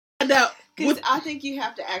find out. Because I think you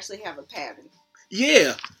have to actually have a pattern.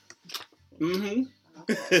 Yeah. Mm-hmm.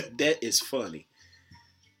 Okay. That is funny.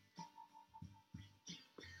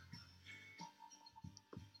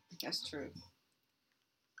 That's true.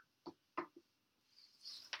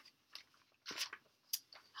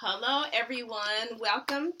 Hello, everyone.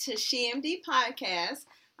 Welcome to SheMD Podcast.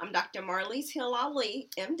 I'm Dr. Marlise Hill Ali,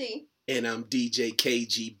 MD. And I'm DJ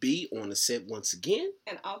KGB on the set once again.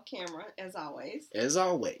 And off camera, as always. As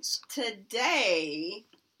always. Today,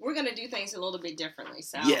 we're going to do things a little bit differently.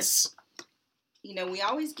 So, yes. You know, we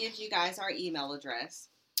always give you guys our email address.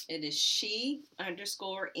 It is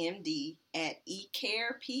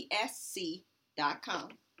she_md@ecarepsc.com.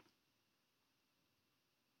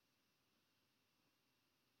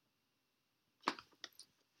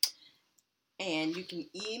 And you can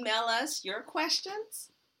email us your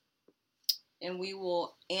questions, and we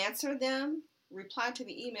will answer them, reply to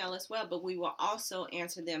the email as well, but we will also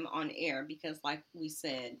answer them on air because, like we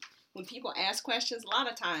said, when people ask questions, a lot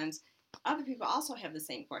of times other people also have the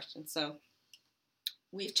same questions. So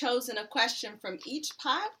we've chosen a question from each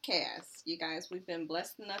podcast. You guys, we've been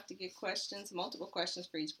blessed enough to get questions, multiple questions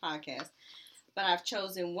for each podcast, but I've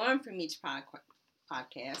chosen one from each podcast.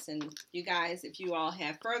 And you guys, if you all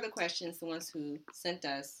have further questions, the ones who sent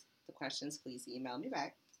us the questions, please email me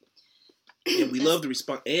back. And we love the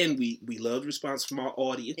response, and we love the response from our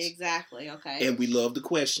audience. Exactly. Okay. And we love the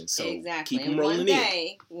questions, so exactly. keep them rolling in. One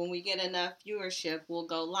day, when we get enough viewership, we'll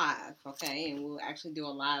go live. Okay, and we'll actually do a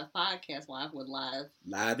live podcast, live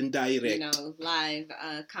and direct. You know, live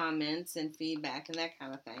comments and feedback and that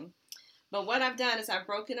kind of thing. But what I've done is I've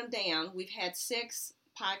broken them down. We've had 6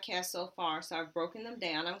 podcasts so far, so I've broken them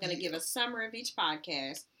down. I'm going to give a summary of each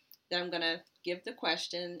podcast. Then I'm going to give the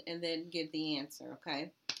question and then give the answer.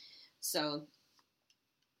 Okay. So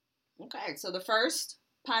the first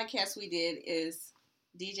podcast we did is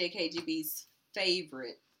DJ KGB's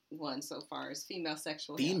favorite one so far is female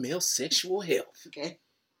sexual health. Female sexual health. Okay.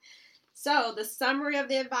 So the summary of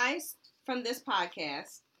the advice from this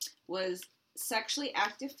podcast was sexually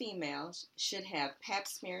active females should have pap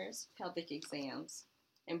smears, pelvic exams,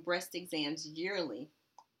 and breast exams yearly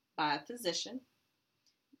by a physician.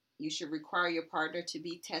 You should require your partner to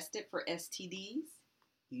be tested for STDs.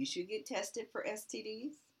 You should get tested for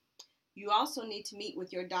STDs. You also need to meet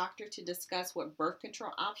with your doctor to discuss what birth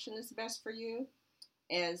control option is best for you,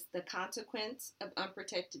 as the consequence of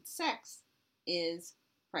unprotected sex is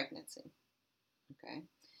pregnancy. Okay.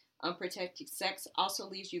 Unprotected sex also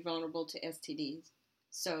leaves you vulnerable to STDs.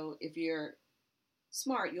 So if you're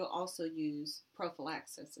smart, you'll also use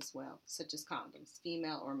prophylaxis as well, such as condoms,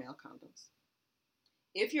 female or male condoms.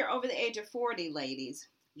 If you're over the age of 40, ladies,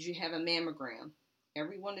 you have a mammogram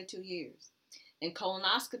every 1 to 2 years. And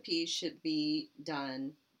colonoscopy should be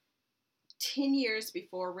done 10 years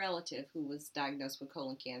before a relative who was diagnosed with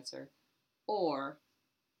colon cancer or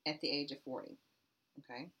at the age of 40.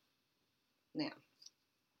 Okay? Now,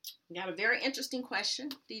 we got a very interesting question,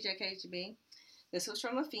 DJ KGB. This was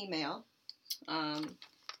from a female. And,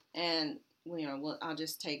 you know, I'll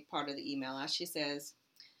just take part of the email out. She says,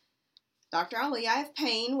 Dr. Ali, I have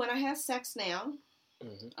pain when I have sex now.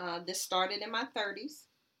 Mm-hmm. This started in my 30s.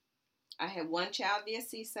 I had 1 child via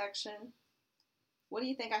C-section. What do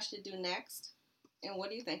you think I should do next? And what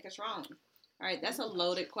do you think is wrong? All right, that's a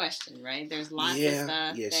loaded question, right? There's lots of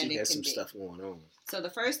stuff. Yeah, she has some stuff going on. So the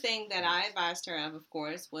first thing that I advised her of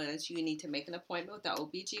course, was you need to make an appointment with the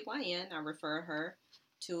OBGYN. I referred her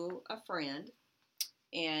to a friend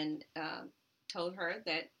and told her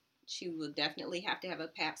that she would definitely have to have a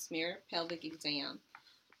pap smear pelvic exam.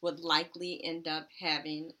 Would likely end up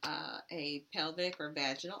having a pelvic or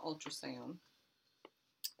vaginal ultrasound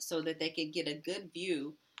so that they could get a good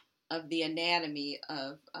view of the anatomy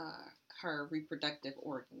of her reproductive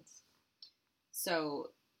organs.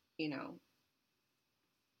 So, you know,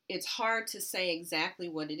 it's hard to say exactly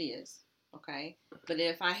what it is, okay? But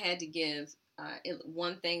if I had to give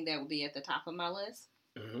one thing that would be at the top of my list,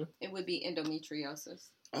 mm-hmm. It would be endometriosis.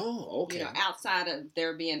 Oh, okay. You know, outside of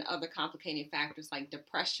there being other complicating factors like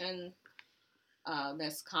depression,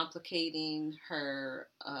 that's complicating her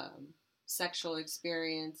sexual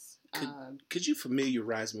experience. Could you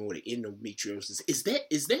familiarize me with the endometriosis? Is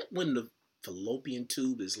that when the fallopian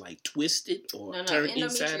tube is like twisted or turned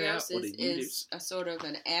inside out? Or the is a sort of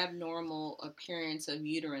an abnormal appearance of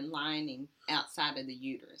uterine lining outside of the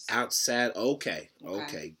uterus. Outside, okay,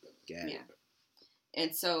 got it.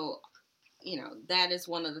 And so, you know, that is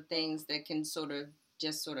one of the things that can sort of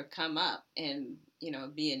come up and, you know,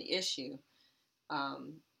 be an issue.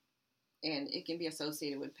 And it can be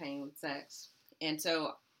associated with pain with sex. And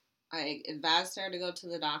so I advised her to go to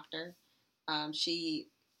the doctor. She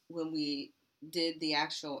when we did the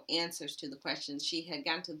actual answers to the questions, she had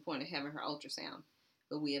gotten to the point of having her ultrasound,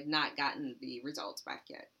 but we have not gotten the results back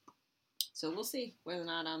yet. So we'll see whether or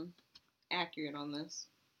not I'm accurate on this.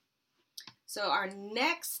 So our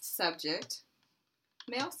next subject,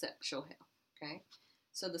 male sexual health, okay?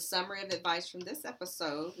 So the summary of advice from this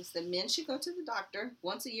episode is that men should go to the doctor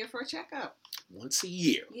once a year for a checkup. Once a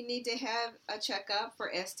year. You need to have a checkup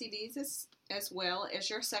for STDs as well as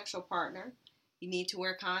your sexual partner. You need to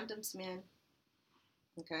wear condoms, men.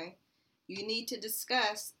 Okay? You need to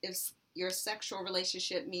discuss if your sexual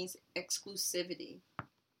relationship means exclusivity.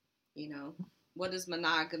 You know, what does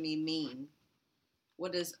monogamy mean?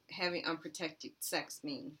 What does having unprotected sex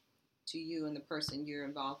mean to you and the person you're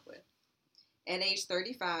involved with? At age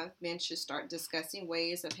 35, men should start discussing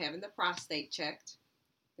ways of having the prostate checked.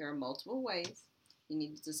 There are multiple ways. You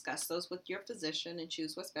need to discuss those with your physician and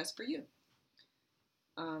choose what's best for you.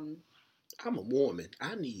 I'm a woman.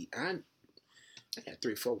 I got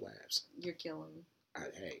 3 or 4 wives. You're killing me.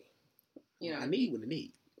 Hey, you know, I need what I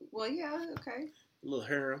need. Well, yeah, okay. A little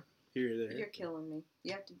harem here or there. You're killing me.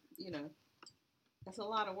 You have to, that's a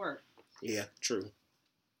lot of work. Yeah, true.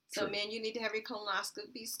 So, men, you need to have your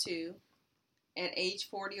colonoscopies too. At age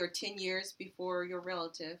 40 or 10 years before your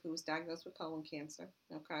relative who was diagnosed with colon cancer,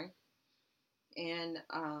 okay? And,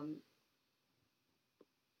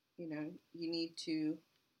 you need to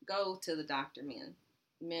go to the doctor, men.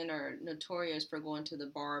 Men are notorious for going to the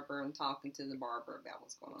barber and talking to the barber about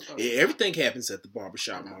what's going on. Yeah, everything happens at the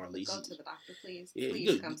barbershop, Marley. Go to the doctor, please. Yeah,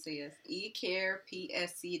 please come see us.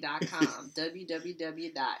 ecarepsc.com.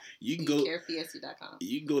 www.ecarepsc.com.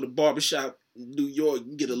 You can go to barbershop New York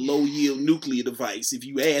and get a low-yield nuclear device if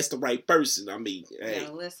you ask the right person. I mean, hey.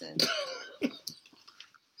 No, listen.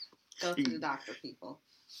 Go to the doctor, people.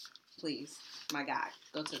 Please. My God.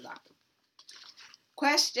 Go to the doctor.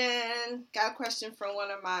 Question. Got a question from one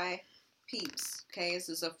of my peeps. Okay, this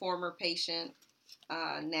is a former patient.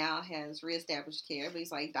 Now has reestablished care. But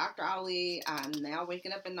he's like, Dr. Ali, I'm now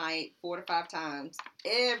waking up at night 4 to 5 times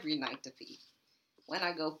every night to pee. When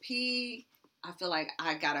I go pee, I feel like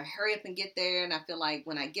I gotta hurry up and get there. And I feel like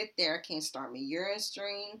when I get there, I can't start my urine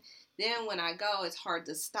stream. Then when I go, it's hard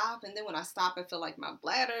to stop. And then when I stop, I feel like my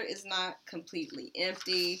bladder is not completely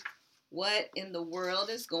empty. What in the world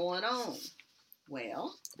is going on?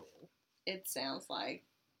 Well, it sounds like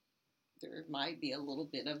there might be a little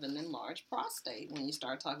bit of an enlarged prostate when you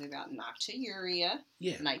start talking about nocturia,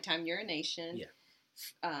 nighttime urination,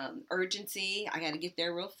 urgency, I got to get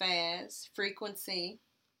there real fast, frequency,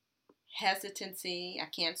 hesitancy, I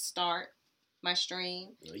can't start my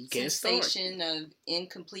stream, sensation of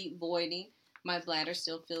incomplete voiding, my bladder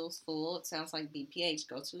still feels full, it sounds like BPH.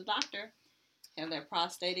 Go to the doctor, have that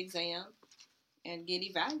prostate exam, and get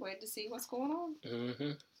evaluated to see what's going on.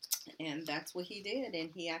 Mm-hmm. And that's what he did,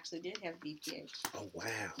 and he actually did have BPH. Oh,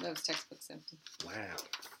 wow. That was textbook symptom. Wow.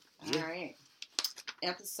 All right.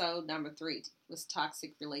 Episode number 3 was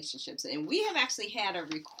toxic relationships. And we have actually had a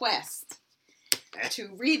request to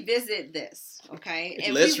revisit this, okay?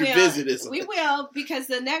 And let's revisit this. We will, because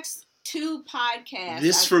the next 2 podcasts.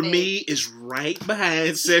 This, for me, is right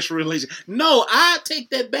behind sexual relations. No, I take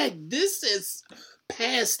that back. This is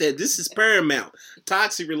past that. This is paramount.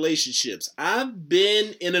 Toxic relationships. I've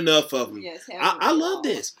been in enough of them. Yes, I love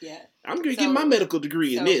this. Yeah. I'm going to get my medical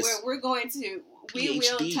degree in this. We're going to, we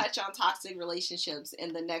will touch on toxic relationships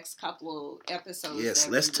in the next couple of episodes. Yes,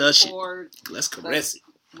 let's touch it. Let's caress it.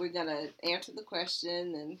 We're going to answer the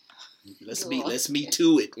question and let's me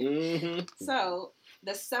to it. Mm-hmm. So,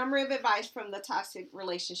 the summary of advice from the toxic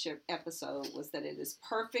relationship episode was that it is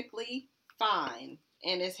perfectly fine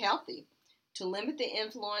and is healthy to limit the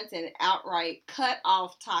influence and outright cut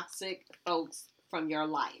off toxic folks from your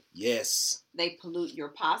life. Yes. They pollute your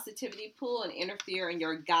positivity pool and interfere in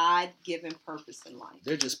your God-given purpose in life.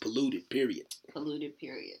 They're just polluted, period. Polluted,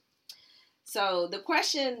 period. So the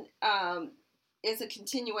question is a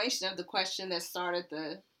continuation of the question that started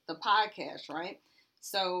the podcast, right?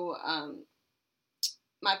 So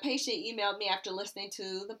my patient emailed me after listening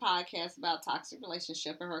to the podcast about toxic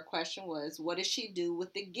relationship, and her question was, what does she do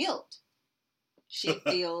with the guilt she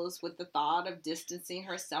feels with the thought of distancing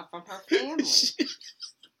herself from her family?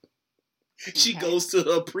 She goes to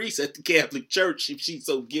her priest at the Catholic Church if she's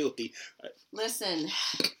so guilty. Listen,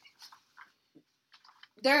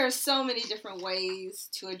 there are so many different ways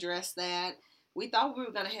to address that. We thought we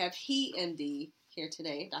were going to have He MD here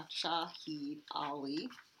today, Dr. Shahid Ali,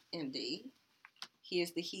 MD. He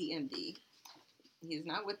is the He MD. He's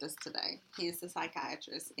not with us today. He's the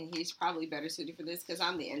psychiatrist, and he's probably better suited for this because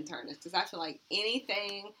I'm the internist. Because I feel like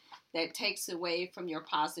anything that takes away from your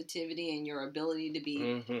positivity and your ability to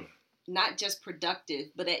be not just productive,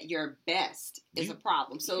 but at your best is a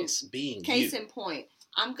problem. So, being case in point,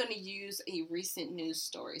 I'm going to use a recent news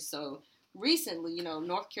story. So, recently,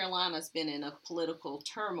 North Carolina's been in a political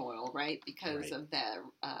turmoil, right, because of that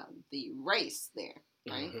the race there,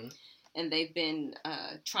 right? Mm-hmm. And they've been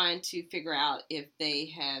trying to figure out if they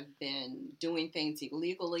have been doing things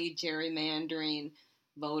illegally, gerrymandering,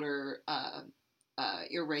 voter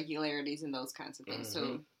irregularities, and those kinds of things.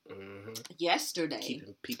 Mm-hmm. So yesterday,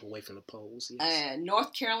 keeping people away from the polls. Yes.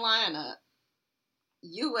 North Carolina,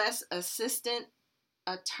 U.S. Assistant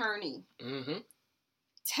Attorney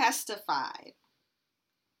testified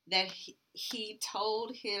that he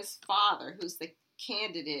told his father, who's the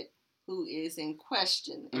candidate who is in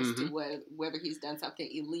question as to whether he's done something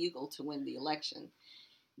illegal to win the election,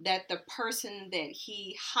 that the person that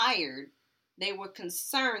he hired, they were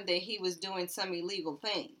concerned that he was doing some illegal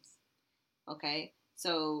things. Okay?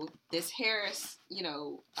 So this Harris,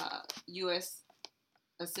 U.S.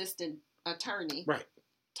 Assistant Attorney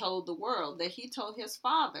told the world that he told his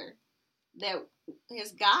father that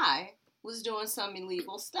his guy was doing some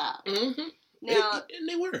illegal stuff. Mm-hmm. Now, and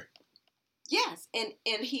they were. Yes, and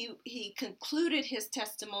he concluded his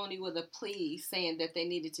testimony with a plea saying that they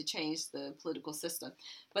needed to change the political system,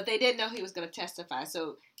 but they didn't know he was going to testify.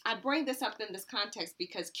 So I bring this up in this context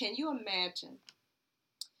because can you imagine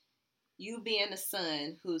you being a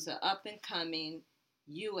son who's an up-and-coming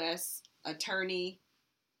U.S. attorney,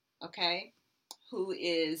 okay, who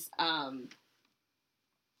is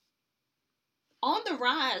on the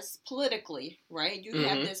rise politically, right? You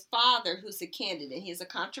have this father who's a candidate. He's a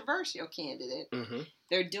controversial candidate. Mm-hmm.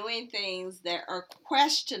 They're doing things that are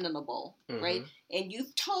questionable, right? And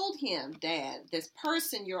you've told him, Dad, this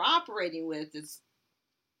person you're operating with this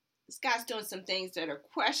guy's doing some things that are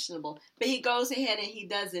questionable, but he goes ahead and he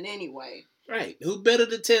does it anyway. Right. Who better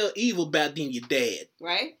to tell evil about than your dad?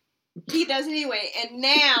 Right? He does it anyway. And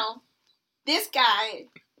now this guy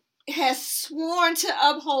has sworn to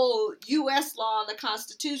uphold U.S. law and the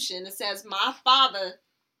Constitution. It says, my father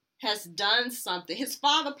has done something. His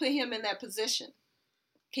father put him in that position.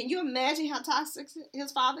 Can you imagine how toxic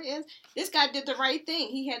his father is? This guy did the right thing.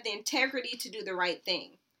 He had the integrity to do the right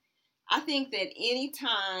thing. I think that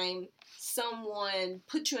anytime someone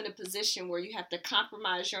puts you in a position where you have to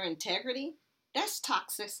compromise your integrity, that's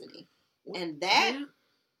toxicity. And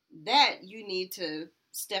that you need to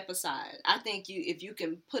step aside. I think if you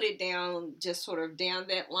can put it down, just sort of down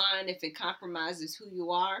that line, if it compromises who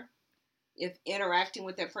you are, if interacting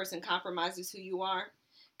with that person compromises who you are,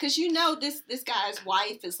 because this guy's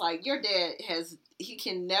wife is like, your dad he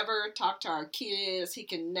can never talk to our kids. He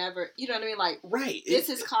can never, you know what I mean? Like, right. This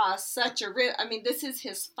has caused such a this is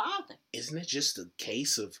his father. Isn't it just a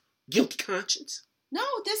case of guilty conscience? No,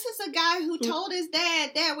 this is a guy who told his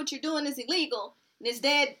dad, what you're doing is illegal. And his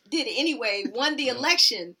dad did it anyway, won the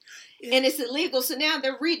election, and it's illegal. So now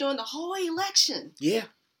they're redoing the whole election. Yeah.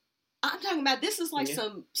 I'm talking about this is like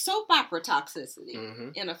some soap opera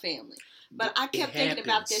toxicity in a family. But I kept thinking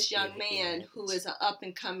about this young man who is an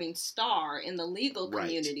up-and-coming star in the legal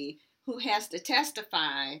community who has to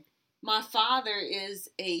testify, my father is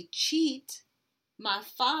a cheat, my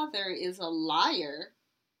father is a liar,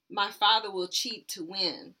 my father will cheat to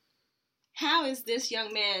win. How is this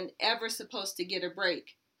young man ever supposed to get a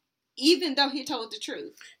break? Even though he told the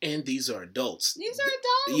truth. And these are adults. These are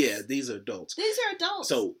adults. Yeah, these are adults. These are adults.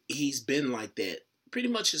 So he's been like that pretty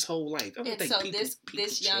much his whole life. I don't think so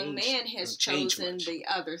this young man has chosen the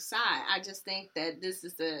other side. I just think that this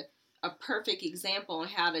is a perfect example on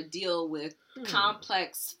how to deal with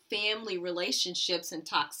complex family relationships and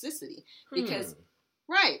toxicity. Because,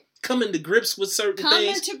 coming to grips with certain things.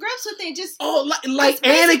 Coming to grips with things. Just like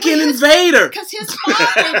Anakin and Vader. Because his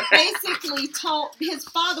father his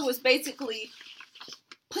father was basically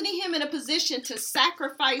putting him in a position to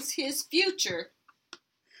sacrifice his future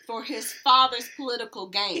for his father's political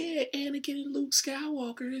gain. Yeah, Anakin and Luke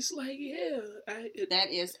Skywalker. It's like,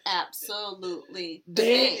 that is absolutely the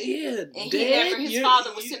thing. Yeah. And his father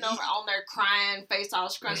was sitting over on there crying, face all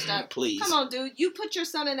scrunched up. Please. Come on, dude. You put your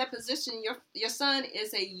son in that position. Your son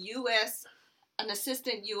is an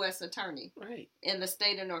assistant U.S. attorney. Right. In the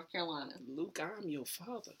state of North Carolina. Luke, I'm your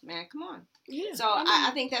father. Man, come on. Yeah. So I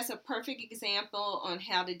think that's a perfect example on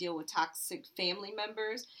how to deal with toxic family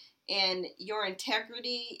members. And your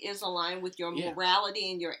integrity is aligned with your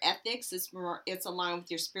morality and your ethics. It's aligned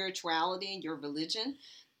with your spirituality and your religion.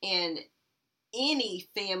 And any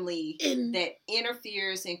family that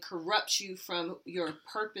interferes and corrupts you from your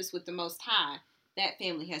purpose with the Most High, that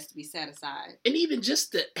family has to be set aside. And even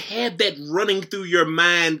just to have that running through your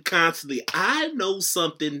mind constantly, I know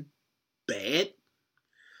something bad.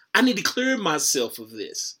 I need to clear myself of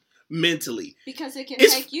this. mentally. Because it can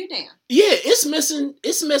It's- take you down. Yeah, it's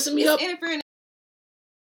messing me up. Interfering.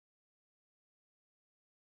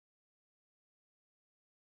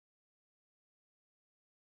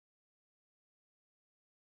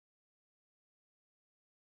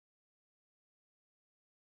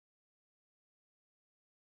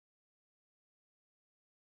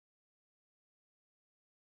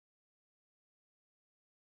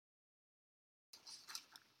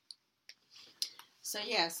 So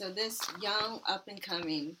yeah, so this young up and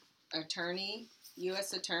coming attorney,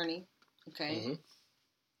 U.S. attorney, okay, Mhm.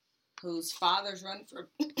 whose father's run for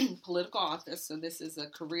political office. So this is a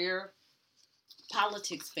career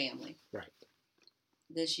politics family. Right.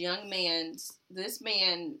 This man,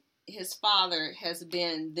 his father has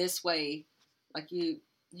been this way,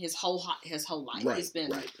 his whole life. Right. He's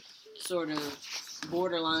been Right. sort of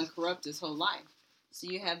borderline corrupt his whole life. So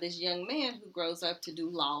you have this young man who grows up to do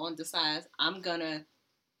law and decides, I'm going to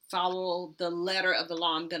follow the letter of the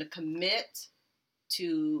law. I'm going to commit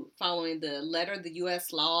to following the letter of the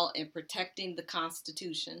U.S. law and protecting the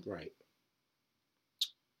Constitution. Right.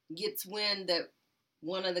 Gets wind that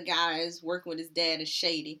one of the guys working with his dad is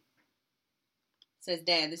shady. Says,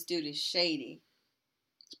 Dad, this dude is shady.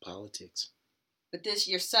 It's politics. But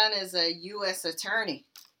your son is a U.S. attorney.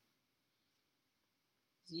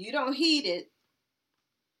 You don't heed it.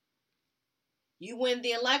 You win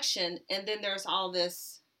the election, and then there's all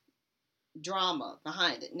this drama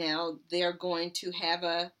behind it. Now they're going to have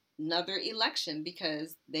another election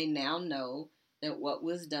because they now know that what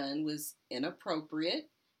was done was inappropriate.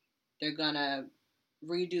 They're going to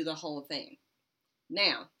redo the whole thing.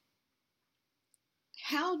 Now,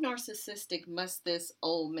 how narcissistic must this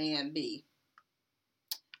old man be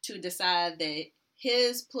to decide that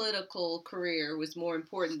his political career was more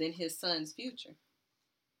important than his son's future?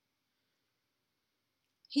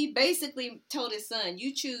 He basically told his son,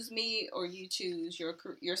 you choose me or you choose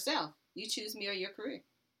yourself. You choose me or your career.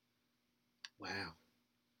 Wow.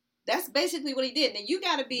 That's basically what he did. Now, you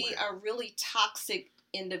got to be Wow. a really toxic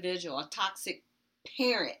individual, a toxic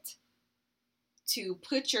parent to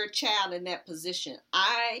put your child in that position.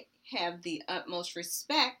 I have the utmost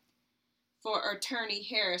respect for Attorney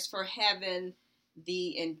Harris for having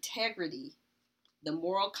the integrity, the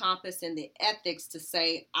moral compass, and the ethics to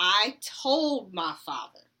say, I told my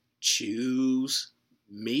father. Choose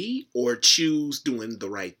me or choose doing the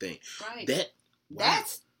right thing. Right. Wow.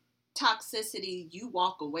 That's toxicity you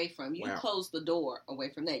walk away from. You Wow. close the door away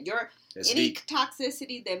from that. That's Any deep.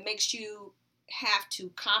 toxicity that makes you have to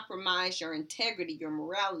compromise your integrity, your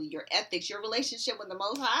morality, your ethics, your relationship with the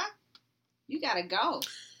Most High, you got to go.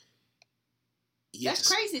 Yes.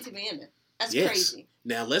 That's crazy to me, isn't it? That's Yes. crazy.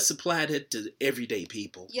 Now let's apply that to everyday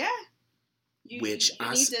people. Yeah. You need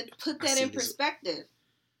to put that in perspective.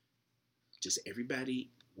 Just everybody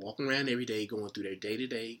walking around every day, going through their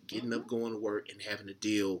day-to-day, getting up, going to work, and having to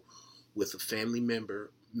deal with a family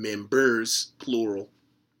members, plural,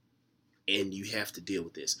 and you have to deal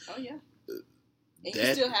with this. Oh, yeah. And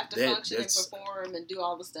you still have to function and perform and do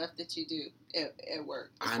all the stuff that you do at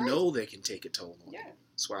work. I know that can take a toll on you. Yeah.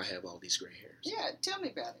 That's why I have all these gray hairs. Yeah, tell me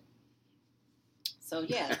about it. So,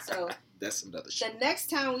 yeah, that's another shit. The next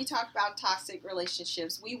time we talk about toxic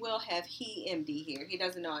relationships, we will have MD here. He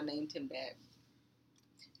doesn't know I named him that.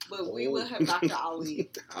 But we will have Dr. Ali.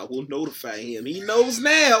 I will notify him. He knows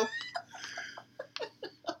now.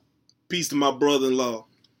 Peace to my brother-in-law.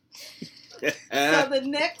 So the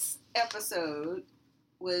next episode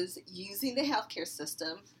was using the healthcare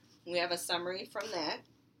system. We have a summary from that.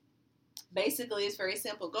 Basically, it's very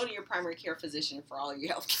simple. Go to your primary care physician for all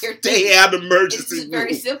your healthcare. Stay out of emergency It's room.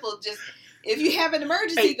 very simple. Just if you have an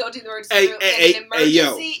emergency, go to the emergency room. An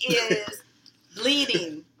emergency is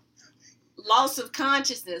bleeding, loss of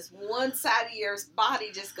consciousness. One side of your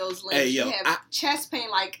body just goes limp. You have chest pain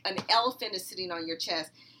like an elephant is sitting on your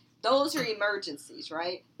chest. Those are emergencies,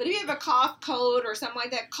 right? But if you have a cough, cold, or something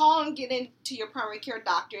like that, call and get into your primary care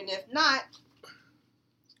doctor. And if not,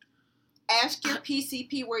 ask your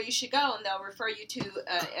PCP where you should go, and they'll refer you to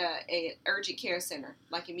a urgent care center,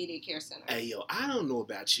 like immediate care center. Hey, yo, I don't know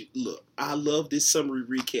about you. Look, I love this summary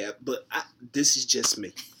recap, but this is just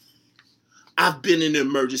me. I've been in the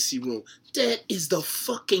emergency room. That is the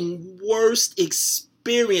fucking worst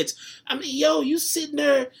experience. I mean, yo, you sitting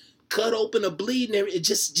there, cut open a bleeding area,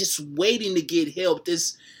 just waiting to get help.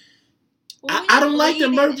 I don't like the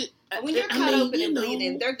emergency. When you're cut open and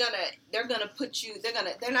bleeding, they're gonna put you.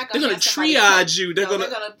 They're not gonna triage you. They're gonna.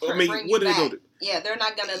 bring What you are they back. gonna do? Yeah, they're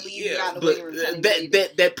not gonna leave you out in the but waiting room.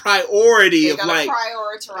 that priority they're of gonna like,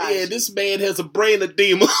 prioritize. yeah, this man has a brain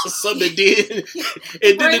edema or something. Did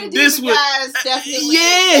and then this one,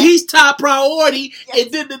 he's top priority. Yes.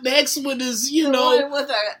 And then the next one is the one with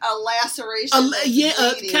a laceration.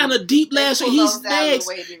 A kind of deep laceration. He's next,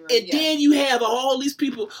 and then you have all these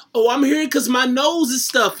people. Oh, I'm here because my nose is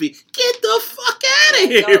stuffy. Get the fuck out of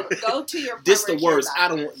here. Go to your. This the worst. I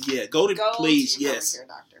don't. Yeah, go to please. To your yes. Care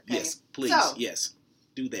doctor, okay? Yes, please. So, yes,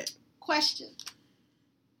 do that. Question.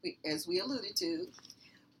 As we alluded to,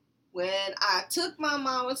 when I took my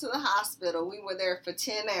mama to the hospital, we were there for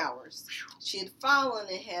 10 hours. She had fallen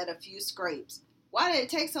and had a few scrapes. Why did it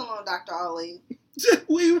take so long, Dr. Ali?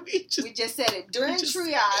 we just said it. During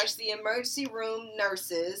triage, the emergency room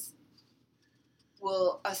nurses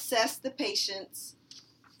will assess the patients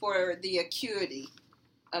for the acuity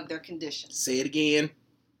of their condition. Say it again.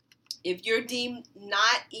 If you're deemed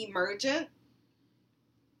not emergent,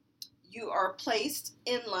 you are placed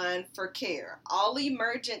in line for care. All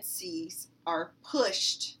emergencies are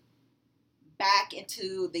pushed back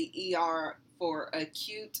into the ER for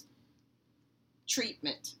acute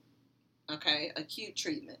treatment. Okay, acute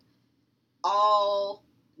treatment. All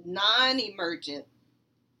non-emergent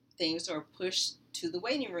things are pushed to the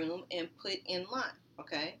waiting room and put in line.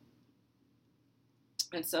 Okay?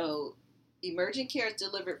 And so emergent care is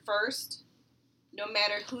delivered first, no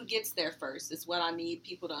matter who gets there first, is what I need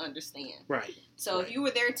people to understand. Right. So if you were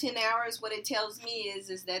there 10 hours, what it tells me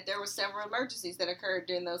is that there were several emergencies that occurred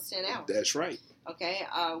during those 10 hours. That's right. Okay,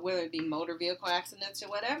 whether it be motor vehicle accidents or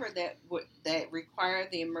whatever that require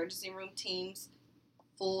the emergency room team's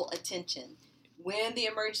full attention. When the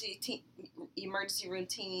emergency room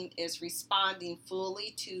team is responding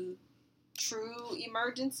fully to true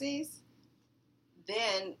emergencies,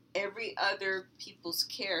 then every other people's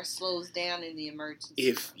care slows down in the emergency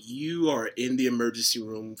room. If you are in the emergency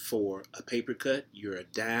room for a paper cut, you're a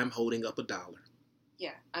dime holding up $1.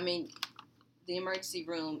 Yeah, I mean, the emergency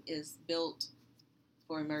room is built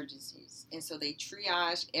for emergencies. And so they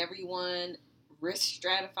triage everyone, risk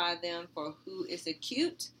stratify them for who is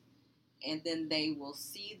acute, and then they will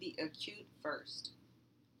see the acute first.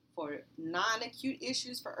 For non-acute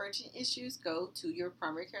issues, for urgent issues, go to your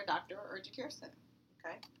primary care doctor or urgent care center.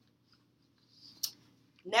 Okay.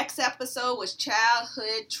 Next episode was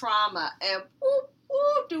childhood trauma. And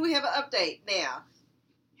do we have an update now?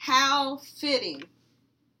 How fitting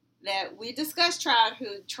that we discussed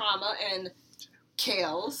childhood trauma and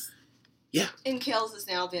Kels. Yeah. And Kels has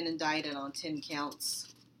now been indicted on 10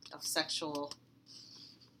 counts of sexual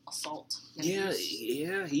assault. Yeah,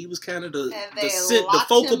 he was kind of the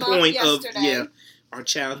focal point of our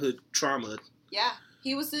childhood trauma. Yeah.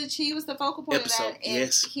 He was the focal point episode. Of that,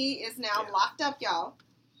 and he is now locked up, y'all.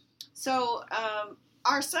 So,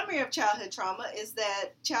 our summary of childhood trauma is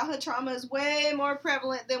that childhood trauma is way more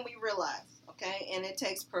prevalent than we realize, okay? And it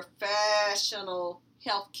takes professional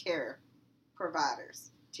health care providers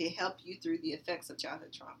to help you through the effects of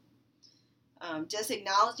childhood trauma. Just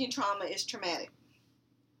acknowledging trauma is traumatic.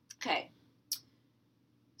 Okay.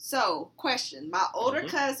 So, question. My older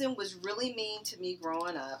cousin was really mean to me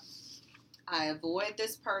growing up. I avoid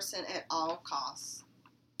this person at all costs.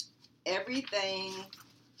 Everything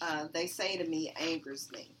they say to me angers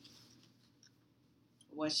me.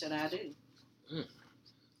 What should I do?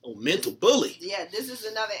 Oh, mental bully. Yeah, this is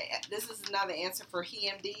another answer for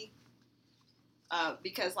HEMD.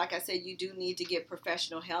 Because, like I said, you do need to get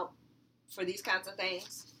professional help for these kinds of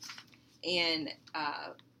things. And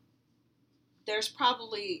there's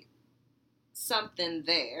probably something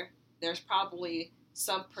there. There's probably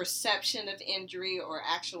some perception of injury or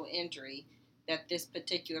actual injury that this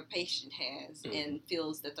particular patient has and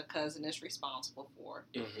feels that the cousin is responsible for.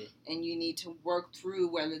 Mm-hmm. And you need to work through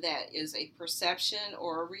whether that is a perception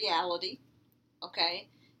or a reality, okay?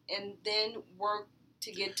 And then work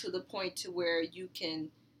to get to the point to where you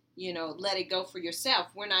can, let it go for yourself.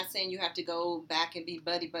 We're not saying you have to go back and be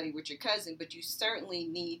buddy-buddy with your cousin, but you certainly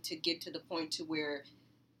need to get to the point to where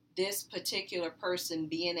this particular person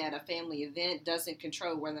being at a family event doesn't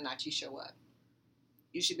control whether or not you show up.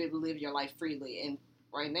 You should be able to live your life freely. And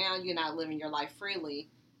right now, you're not living your life freely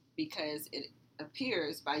because it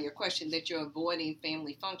appears by your question that you're avoiding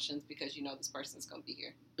family functions because you know this person's going to be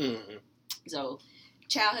here. Mm-hmm. So,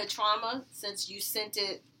 childhood trauma, since you sent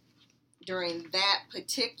it during that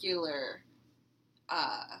particular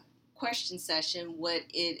question session, what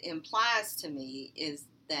it implies to me is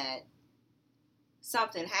that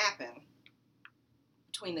something happened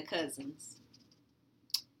between the cousins,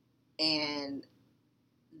 and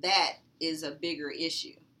that is a bigger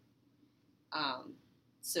issue.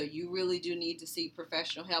 So you really do need to seek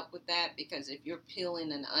professional help with that, because if you're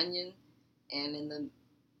peeling an onion and in the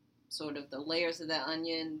sort of the layers of that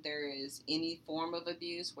onion there is any form of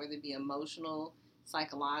abuse, whether it be emotional,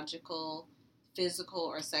 psychological, physical,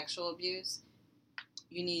 or sexual abuse,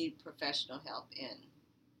 you need professional help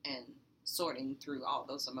in sorting through all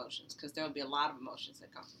those emotions, because there will be a lot of emotions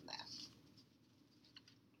that come from that.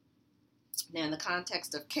 Now, in the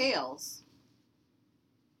context of Kales,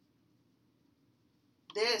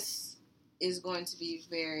 this is going to be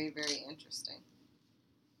very, very interesting,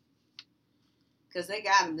 because they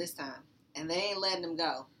got him this time, and they ain't letting him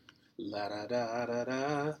go. La da da da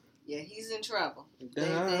da. Yeah, he's in trouble.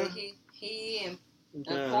 Da, He and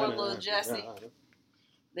da, poor da, little Jesse, da.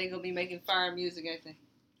 they gonna be making fire music, I think.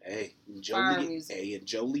 Hey, Fire Joliet. music. Hey, and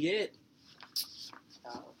Joliet.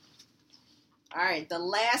 Oh. All right, the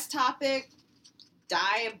last topic,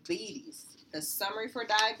 diabetes. The summary for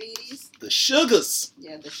diabetes. The sugars.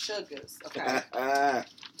 Yeah, the sugars. Okay.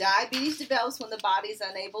 Diabetes develops when the body is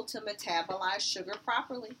unable to metabolize sugar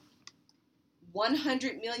properly.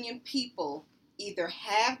 100 million people either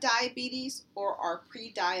have diabetes or are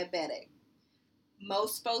pre-diabetic.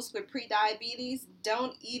 Most folks with pre-diabetes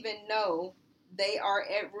don't even know they are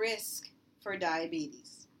at risk for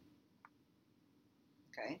diabetes.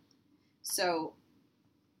 Okay. So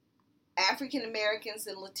African Americans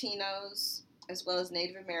and Latinos, as well as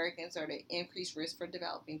Native Americans, are at increased risk for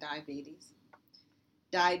developing diabetes.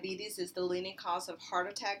 Diabetes is the leading cause of heart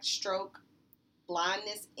attack, stroke,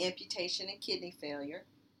 blindness, amputation, and kidney failure.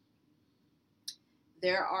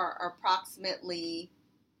 There are approximately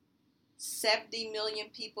 70 million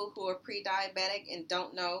people who are pre-diabetic and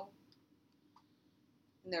don't know.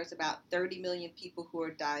 And there's about 30 million people who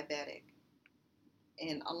are diabetic.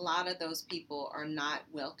 And a lot of those people are not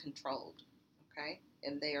well controlled, okay?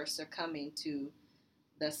 And they are succumbing to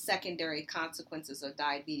the secondary consequences of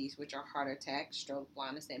diabetes, which are heart attack, stroke,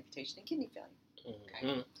 blindness, amputation, and kidney failure. Okay?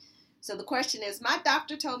 Mm-hmm. So the question is, my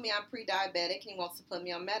doctor told me I'm pre-diabetic and he wants to put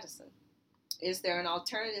me on medicine. Is there an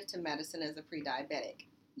alternative to medicine as a pre-diabetic?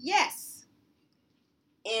 Yes.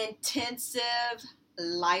 Intensive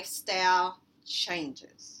lifestyle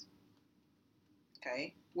changes.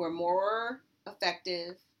 Okay? We're more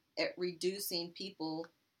effective at reducing people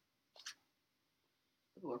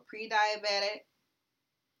who are pre-diabetic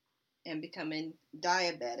and becoming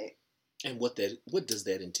diabetic. And what does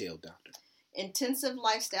that entail, doctor? Intensive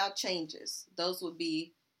lifestyle changes. Those would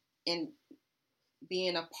be in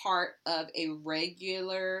being a part of a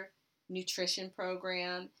regular nutrition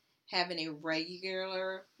program, having a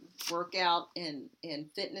regular workout and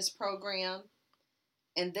fitness program.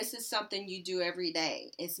 And this is something you do every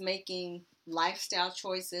day. It's making lifestyle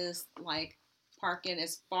choices like parking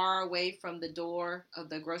as far away from the door of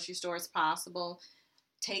the grocery store as possible,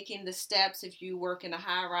 taking the steps if you work in a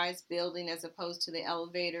high-rise building as opposed to the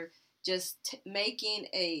elevator, just making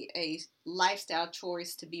a lifestyle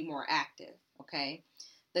choice to be more active, okay?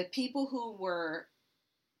 The people who were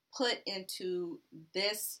put into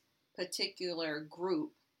this particular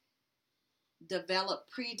group developed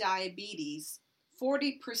pre-diabetes.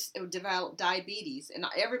 40% developed diabetes, and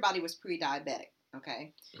everybody was pre-diabetic,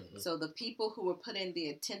 okay? Mm-hmm. So the people who were put in the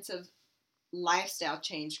intensive lifestyle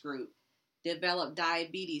change group developed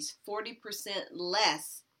diabetes 40%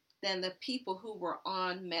 less than the people who were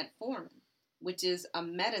on metformin, which is a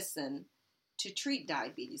medicine to treat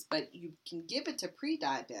diabetes, but you can give it to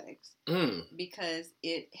pre-diabetics because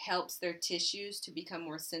it helps their tissues to become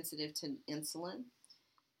more sensitive to insulin,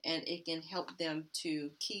 and it can help them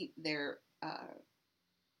to keep their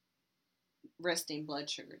resting blood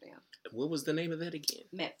sugar down. What was the name of that again?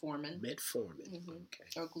 Metformin. Metformin. Mm-hmm. Okay.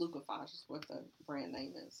 Or Glucophage is what the brand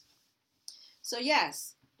name is. So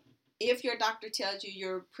yes, if your doctor tells you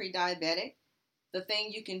you're pre-diabetic, the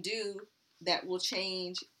thing you can do that will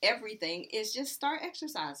change everything is just start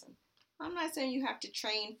exercising. I'm not saying you have to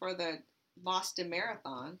train for the Boston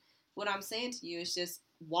Marathon. What I'm saying to you is just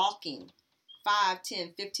walking 5,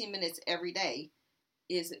 10, 15 minutes every day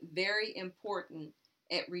is very important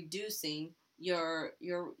at reducing your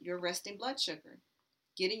resting blood sugar.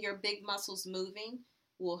 Getting your big muscles moving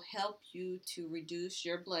will help you to reduce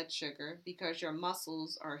your blood sugar because your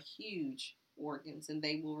muscles are huge organs and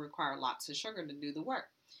they will require lots of sugar to do the work.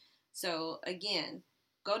 So again,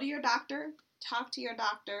 go to your doctor, talk to your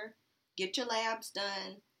doctor, get your labs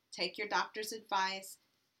done, take your doctor's advice.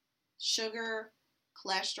 Sugar,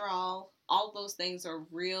 cholesterol, all those things are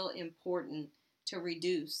real important to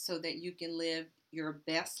reduce so that you can live your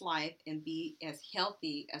best life and be as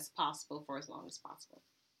healthy as possible for as long as possible.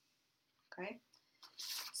 Okay?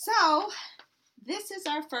 So, this is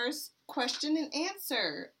our first question and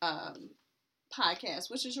answer podcast,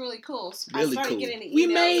 which is really cool. Really I started cool. getting the We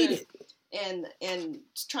emails made it. and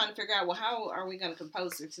trying to figure out, well, how are we going to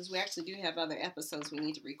compose this? Because we actually do have other episodes we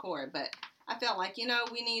need to record. But I felt like,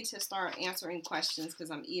 we need to start answering questions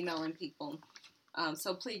because I'm emailing people.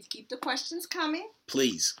 So please keep the questions coming.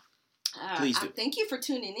 Please. Please do. Thank you for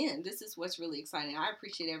tuning in. This is what's really exciting. I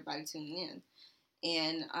appreciate everybody tuning in.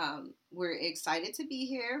 And we're excited to be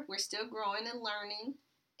here. We're still growing and learning.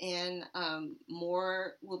 And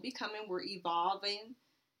more will be coming. We're evolving.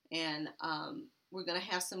 And we're going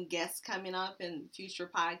to have some guests coming up in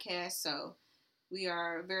future podcasts. So we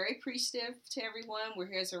are very appreciative to everyone. We're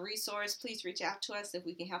here as a resource. Please reach out to us if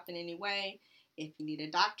we can help in any way. If you need a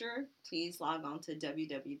doctor, please log on to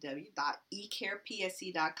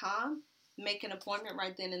www.ecarepsc.com. Make an appointment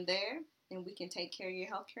right then and there, and we can take care of your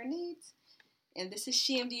healthcare needs. And this is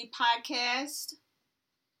SheMD Podcast.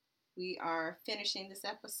 We are finishing this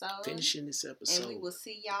episode. And we will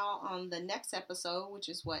see y'all on the next episode, which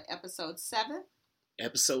is episode 7?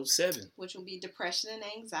 Episode 7. Which will be depression and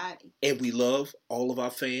anxiety. And we love all of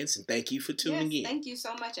our fans, and thank you for tuning in. Thank you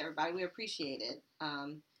so much, everybody. We appreciate it.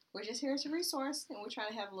 We're just here as a resource, and we're trying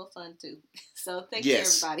to have a little fun, too. So thank you,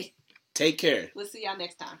 everybody. Take care. We'll see y'all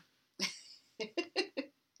next time.